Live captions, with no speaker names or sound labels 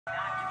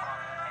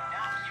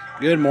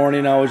Good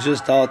morning. I was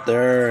just out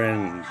there,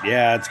 and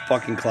yeah, it's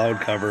fucking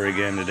cloud cover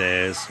again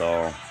today,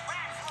 so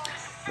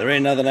there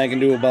ain't nothing I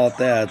can do about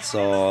that,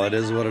 so it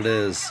is what it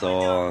is.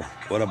 So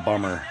what a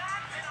bummer.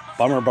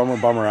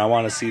 Bummer. I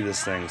want to see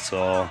this thing.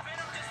 So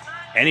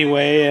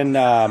anyway, in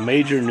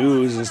major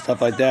news and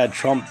stuff like that,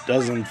 Trump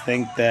doesn't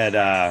think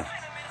that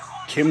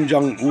Kim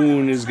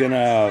Jong-un is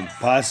gonna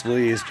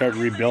possibly start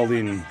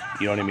rebuilding,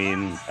 you know what I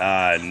mean,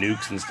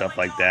 nukes and stuff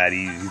like that.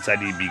 He said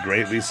he'd be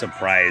greatly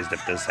surprised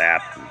if this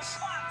happens.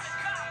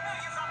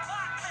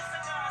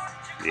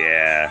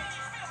 Yeah,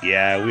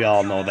 we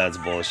all know that's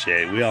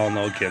bullshit. We all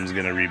know Kim's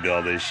gonna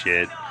rebuild this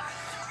shit.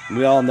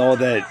 We all know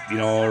that, you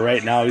know,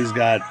 right now he's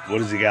got, what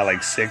does he got,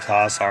 like 6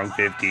 Hwasong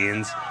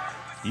 15s?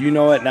 You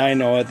know it and I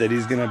know it, that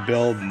he's gonna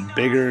build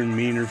bigger and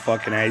meaner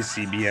fucking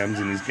ICBMs,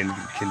 and he's gonna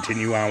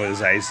continue on with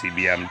his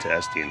ICBM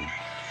testing.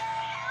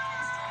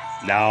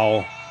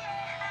 Now,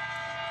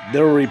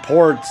 there were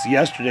reports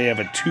yesterday of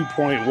a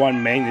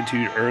 2.1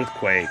 magnitude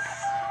earthquake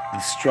that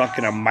struck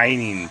in a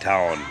mining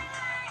town.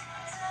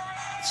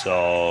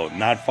 So,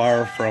 not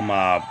far from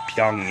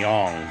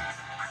Pyongyang,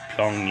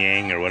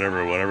 or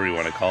whatever you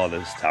want to call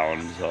this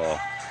town. So,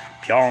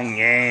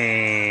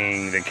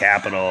 Pyongyang, the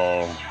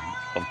capital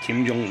of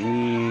Kim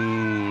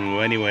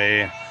Jong-un.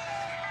 Anyway,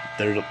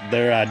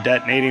 they're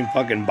detonating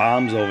fucking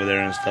bombs over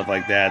there and stuff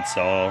like that.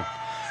 So,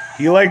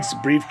 he likes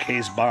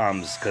briefcase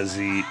bombs because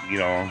he, you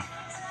know,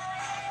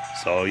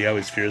 so he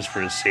always fears for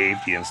his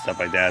safety and stuff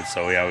like that.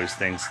 So he always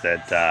thinks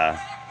that,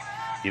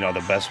 you know, the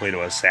best way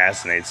to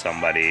assassinate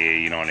somebody,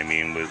 you know what I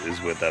mean,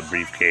 is with a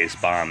briefcase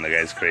bomb. The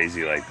guy's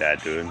crazy like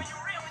that, dude.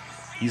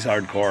 He's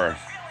hardcore.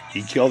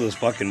 He killed his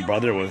fucking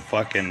brother with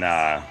fucking,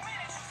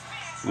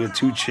 with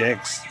 2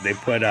 chicks. They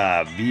put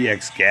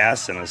VX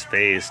gas in his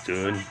face,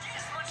 dude.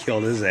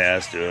 Killed his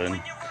ass,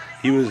 dude.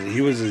 He was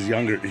his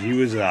younger,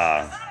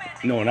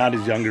 no, not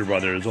his younger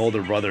brother, his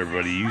older brother,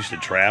 but he used to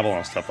travel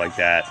and stuff like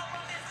that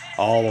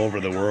all over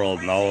the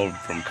world and all over,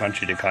 from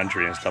country to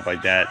country and stuff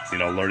like that, you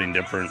know, learning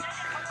different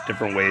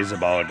ways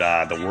about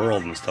the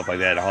world and stuff like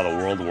that, how the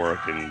world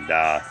worked. And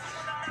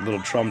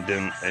little Trump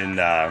didn't, and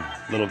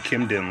little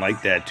Kim didn't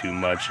like that too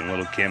much, and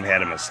little Kim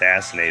had him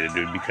assassinated,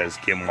 dude, because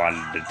Kim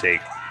wanted to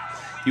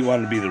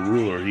be the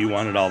ruler. He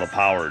wanted all the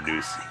power,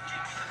 dude.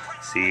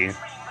 See?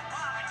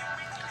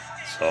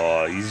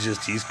 So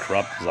he's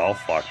corrupt as all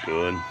fuck,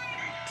 dude.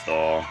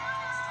 So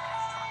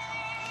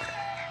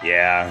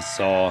yeah,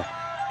 so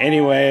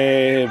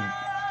anyway,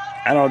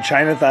 I don't know,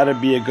 China thought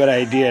it'd be a good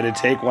idea to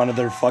take one of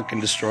their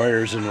fucking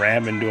destroyers and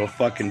ram into a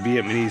fucking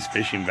Vietnamese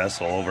fishing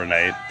vessel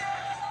overnight.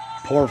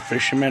 Poor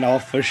fishermen, all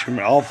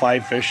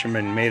 5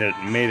 fishermen made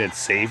it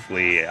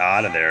safely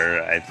out of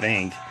there, I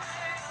think.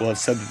 Well, it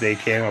said that they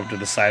came up to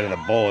the side of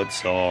the boat,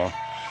 so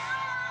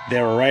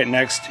they were right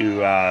next to,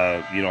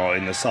 you know,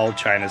 in the South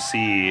China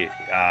Sea.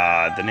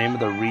 The name of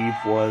the reef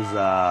was,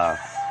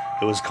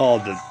 it was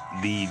called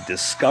the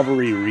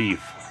Discovery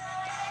Reef.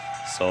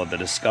 So the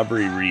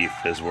Discovery Reef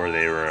is where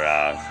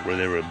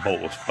the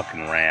boat was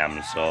fucking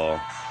rammed. So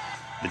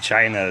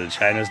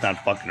China's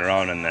not fucking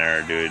around in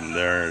there, dude.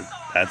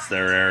 That's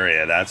their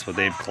area. That's what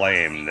they've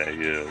claimed.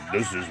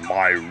 This is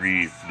my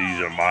reef. These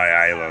are my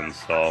islands.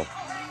 So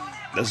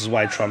this is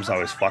why Trump's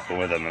always fucking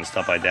with them and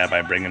stuff like that,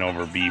 by bringing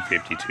over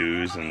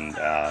B-52s and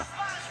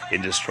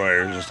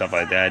destroyers and stuff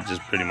like that.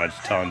 Just pretty much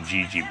telling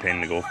Xi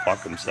Jinping to go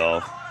fuck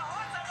himself.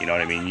 You know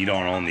what I mean? You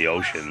don't own the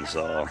ocean,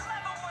 so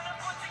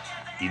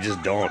you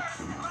just don't.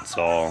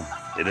 So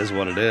it is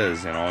what it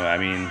is, you know. I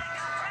mean,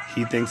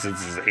 he thinks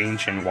it's his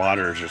ancient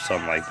waters or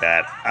something like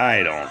that.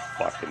 I don't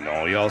fucking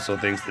know. He also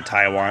thinks the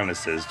Taiwan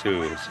is his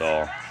too.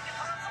 So,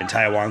 and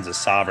Taiwan's a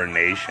sovereign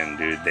nation,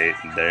 dude. They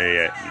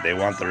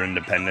want their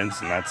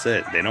independence, and that's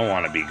it. They don't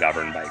want to be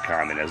governed by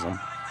communism.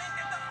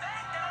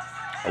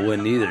 I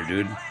wouldn't either,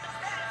 dude.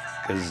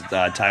 Because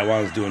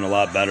Taiwan's doing a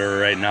lot better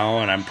right now,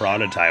 and I'm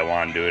proud of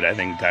Taiwan, dude. I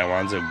think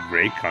Taiwan's a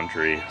great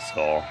country.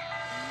 So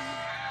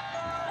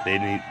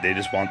they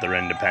just want their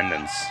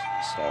independence.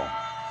 So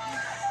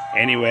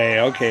anyway,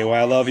 okay, well,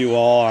 I love you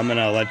all. I'm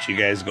gonna let you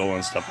guys go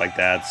and stuff like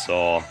that.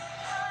 So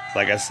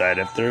like I said,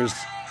 if the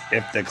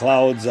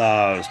clouds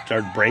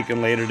start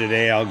breaking later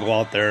today, I'll go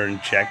out there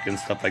and check and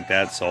stuff like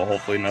that. So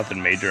hopefully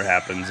nothing major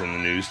happens in the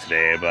news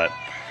today. But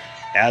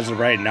as of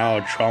right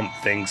now, Trump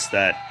thinks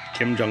that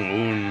Kim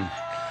Jong-un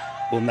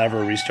will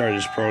never restart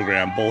his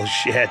program.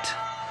 Bullshit.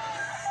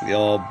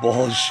 Yo,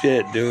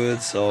 bullshit,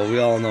 dude. So we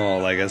all know,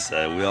 like I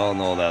said, we all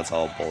know that's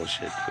all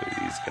bullshit, dude.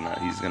 He's gonna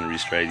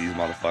restrike these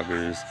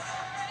motherfuckers.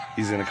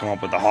 He's gonna come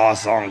up with the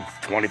Hwasong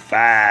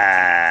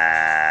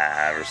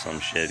 25 or some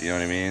shit, you know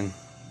what I mean?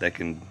 That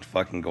can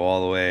fucking go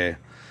all the way.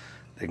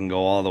 They can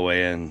go all the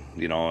way and,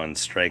 you know, and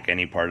strike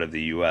any part of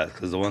the U.S.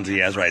 Because the ones he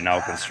has right now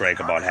can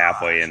strike about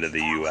halfway into the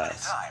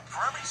U.S.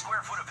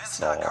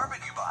 So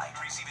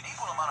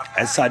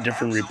I saw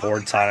different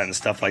reports on it and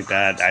stuff like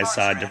that. I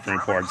saw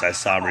reports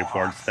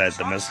that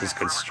the missiles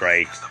could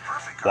strike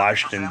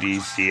Washington,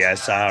 D.C. I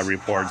saw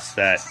reports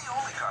that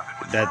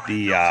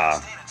the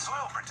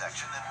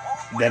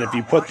then if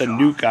you put the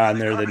nuke on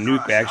there, the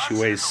nuke actually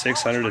weighs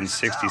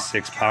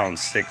 666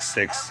 pounds,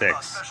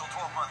 666,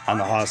 on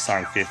the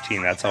Hwasong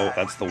 15. That's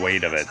the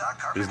weight of it.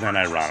 Isn't that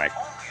ironic?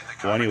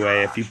 Well,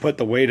 anyway, if you put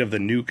the weight of the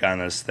nuke on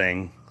this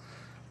thing,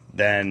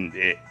 then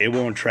it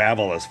won't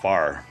travel as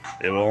far.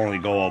 It will only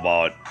go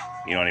about,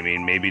 you know what I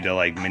mean, maybe to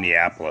like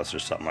Minneapolis or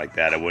something like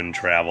that. It wouldn't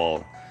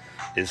travel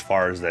as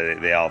far as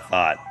they all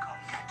thought.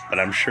 But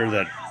I'm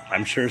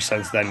sure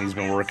since then he's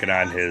been working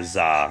on his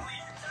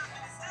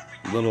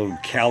little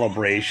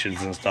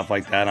calibrations and stuff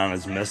like that on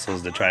his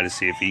missiles to try to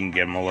see if he can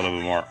get them a little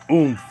bit more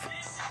oomph.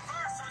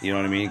 You know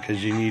what I mean?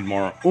 Because you need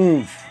more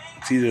oomph.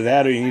 It's either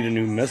that or you need a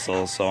new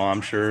missile. So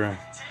I'm sure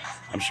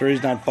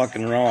he's not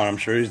fucking around. I'm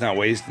sure he's not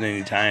wasting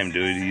any time,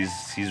 dude.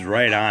 He's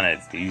right on it.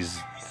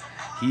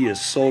 He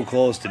is so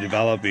close to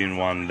developing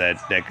one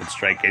that could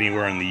strike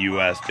anywhere in the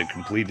U.S. to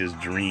complete his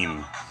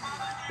dream,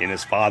 in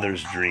his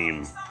father's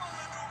dream,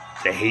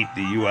 to hate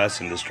the U.S.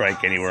 and to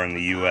strike anywhere in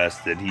the U.S.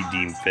 that he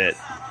deemed fit.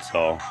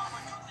 So,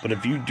 but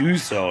if you do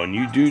so, and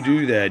you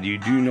do that, you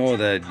do know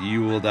that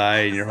you will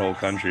die and your whole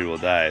country will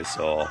die.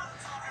 So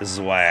this is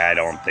why I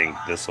don't think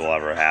this will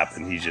ever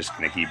happen. He's just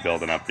going to keep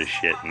building up his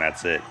shit, and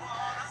that's it.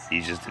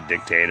 He's just a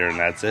dictator, and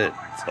that's it.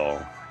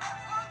 So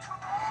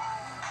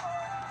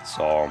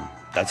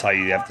that's how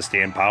you have to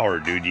stay in power,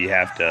 dude. You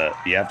have to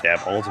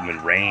have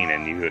ultimate reign,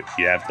 and you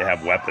have to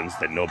have weapons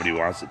that nobody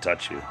wants to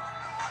touch you.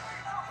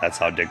 That's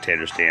how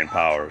dictators stay in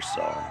power.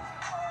 So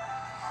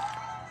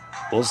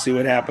we'll see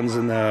what happens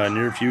in the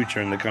near future,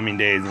 in the coming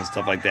days and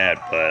stuff like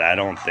that. But I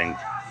don't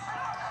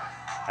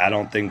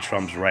think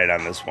Trump's right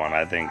on this one.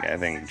 I think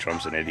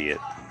Trump's an idiot.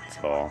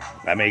 So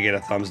I may get a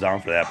thumbs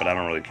down for that, but I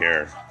don't really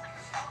care.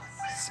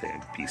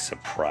 Be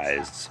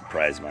surprised.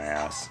 Surprise my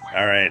ass.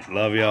 All right,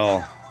 love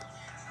y'all.